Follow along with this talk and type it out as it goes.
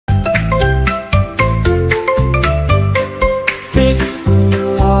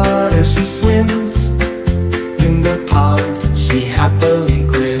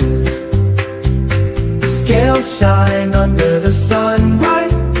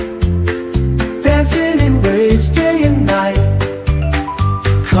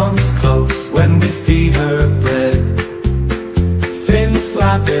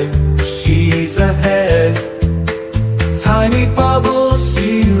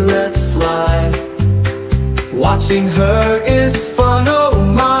Watching her is fun, oh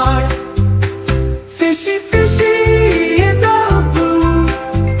my. Fishy, fishy in the blue,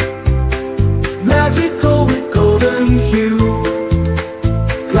 magical with golden hue.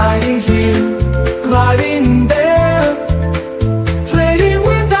 Gliding here, gliding there, playing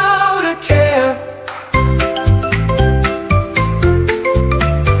without a care.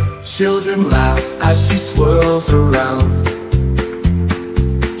 Children laugh as she swirls around,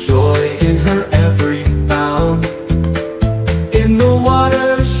 joy in her every bound. In the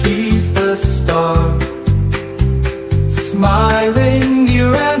water she's the star, smiling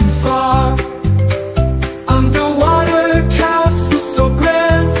near and far. Underwater castle so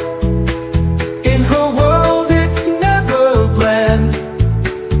grand, in her world it's never bland.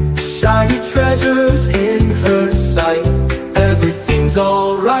 Shiny treasures in her sight, everything's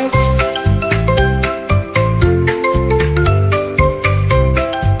alright.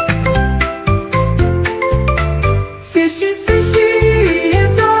 Fishy, fishy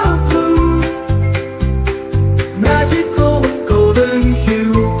in the blue, magical with golden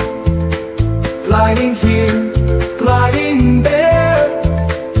hue. Gliding here, gliding there,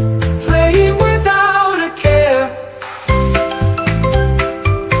 playing without a care.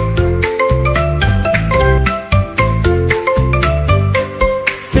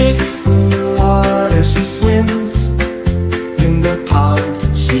 Fish in the water she swims, in the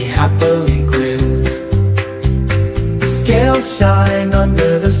pond she happily grins. Scales shine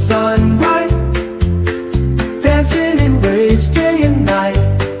under the sunlight, dancing in waves day and night.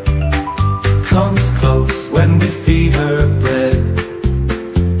 Comes close when we feed her bread,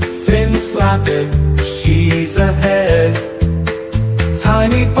 fins flapping, she's ahead.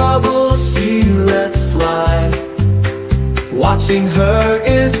 Tiny bubbles she lets fly, watching her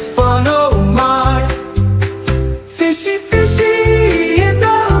is fun, oh my. Fishy, fishy in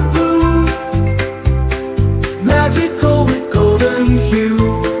the blue, magical with golden hue.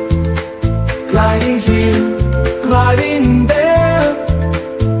 Gliding here, gliding there,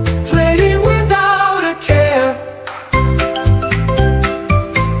 playing without a care.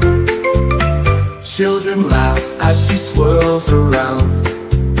 Children laugh as she swirls around,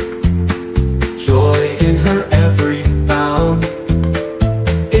 joy in her every bound.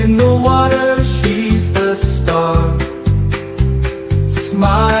 In the water she's the star,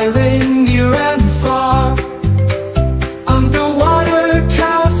 smiling near and far. Underwater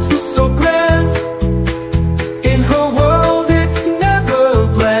castle so grand, in her world it's never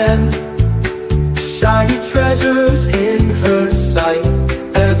bland. Shiny treasures in her sight,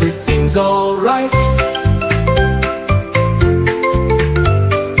 everything's alright.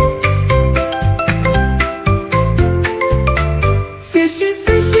 Fishy,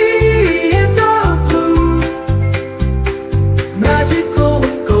 fishy in the blue, magical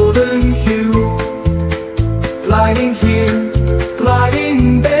with golden hue. Gliding here,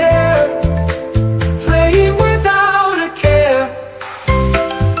 gliding there, playing without a care.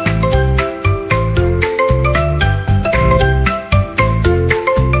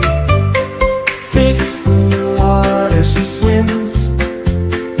 Fish in the water she swims,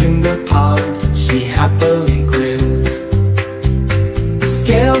 in the pond she happily grins.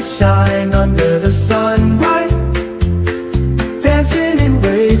 Scales shine under the sunlight, dancing in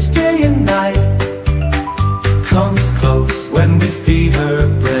waves day and night. Comes close when we feed her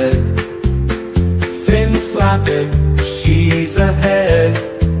bread, fins flapping, she's ahead.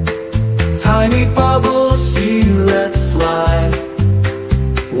 Tiny bubbles she lets fly,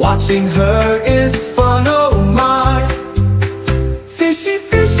 watching her is fun, oh my. Fishy,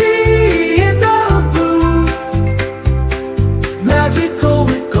 fishy in the blue, magical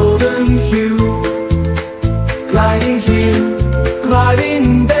with golden hue. Gliding here,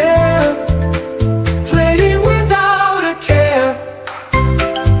 gliding there, playing without a care.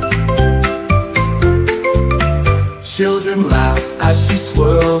 Children laugh as she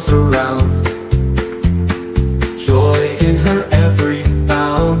swirls around, joy in her every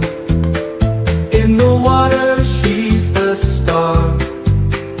bound. In the water she's the star,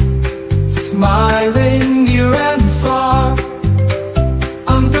 smiling near and far.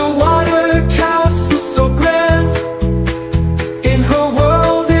 Underwater castle so grand, in her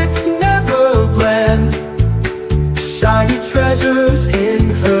world it's never bland. Shiny treasures in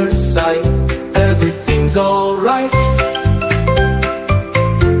her sight, everything's alright.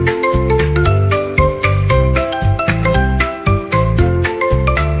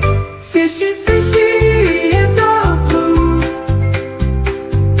 Fishy, fishy in the blue,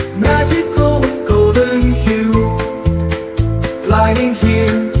 magical with golden hue. Gliding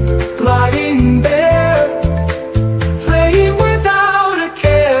here, gliding there, playing without a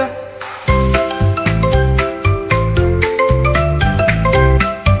care.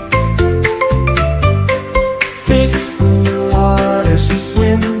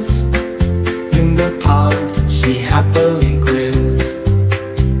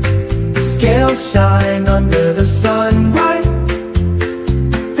 Scales shine under the sunlight,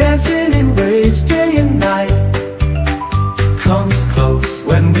 dancing in waves day and night. Comes close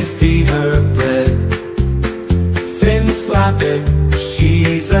when we feed her bread. Fins flapping,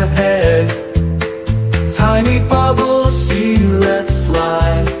 she's ahead. Tiny bubbles she lets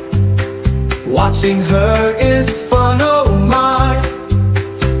fly. Watching her is fun, oh my.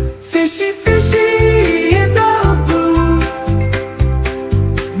 Fishy, fishy in the blue,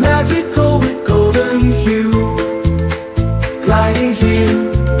 magical with golden hue. Gliding here,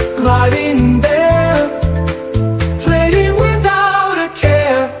 gliding there, playing without a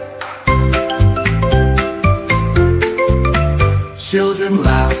care. Children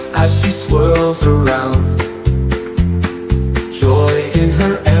laugh as she swirls around, joy in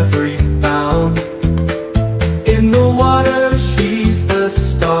her every bound. In the water she's the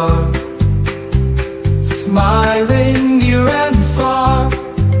star, smiling near and far.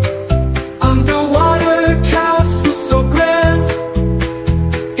 Underwater castle so grand,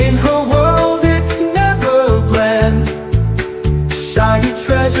 in her world it's never bland. Shiny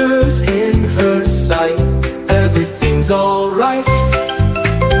treasures in her sight, everything's alright.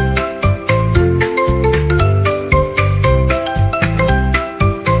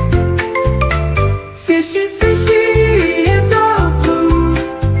 Fishy, fishy in the blue,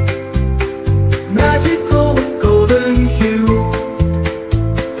 magical with golden hue.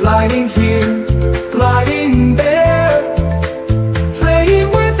 Gliding here, gliding there, playing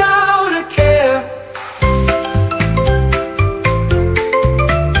without a care.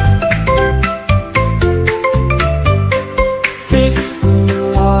 Fish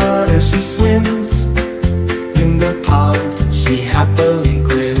water she swims, in the pond she happily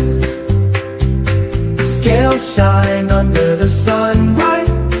grins. Scales shine under the sunlight,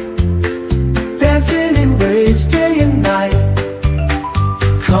 dancing in waves day and night.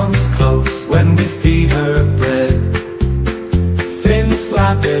 Comes close when we feed her bread. Fins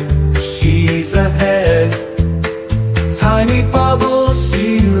flapping, she's ahead. Tiny bubbles she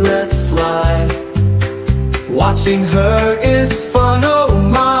lets fly. Watching her is fun, oh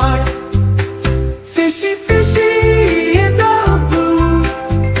my. Fishy, fishy in the blue,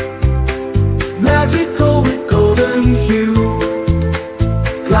 magical with golden hue.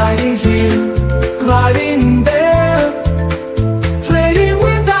 Gliding here, gliding there, playing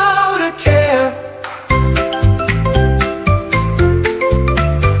without a care.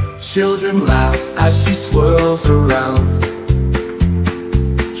 Children laugh as she swirls around,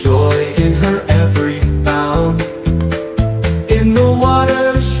 joy in her every bound. In the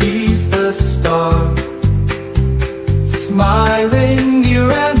water she's the star, smiling near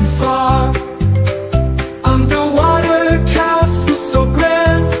and far. Underwater castle so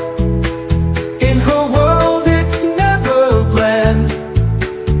grand, in her world it's never bland.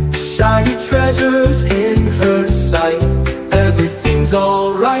 Shiny treasures in her sight, everything's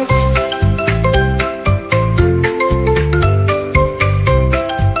alright.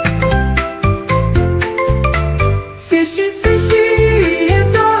 Fishy, fishy in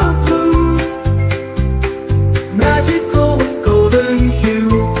the blue, magical with golden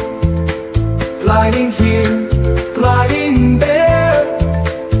hue. Gliding here, gliding there,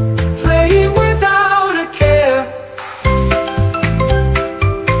 playing without a care.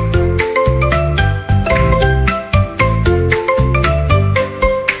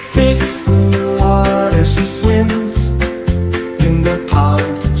 Fish water she swims, in the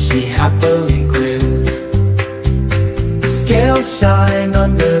pond she happily grins. Scales shine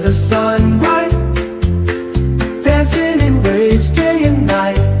under the sunlight, dancing in waves day and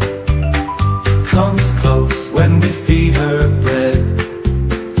night. Comes close when we feed her bread.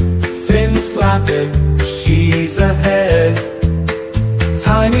 Fins flapping, she's ahead.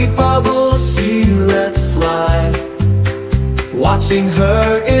 Tiny bubbles she lets fly. Watching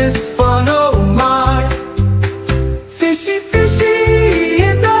her is fun, oh my. Fishy, fishy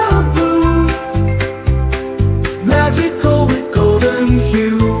in the blue, magical with golden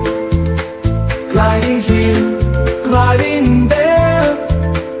hue. Gliding here, gliding there,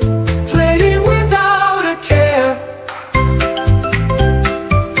 playing without a care.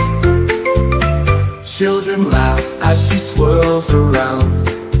 Children laugh as she swirls around,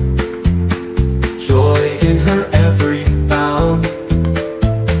 joy in her every bound.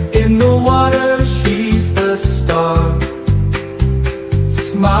 In the water she's the star,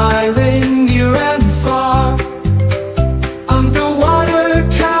 smiling near and far. Underwater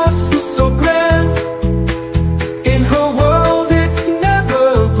castle so grand, in her world it's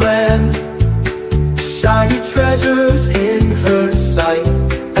never bland. Shiny treasures in her sight,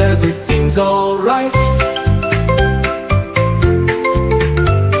 everything's alright.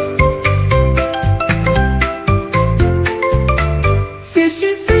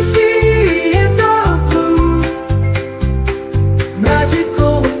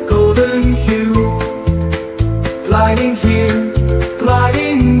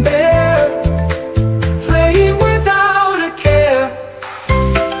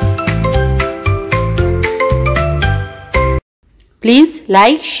 Please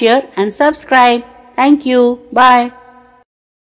like, share and subscribe. Thank you. Bye.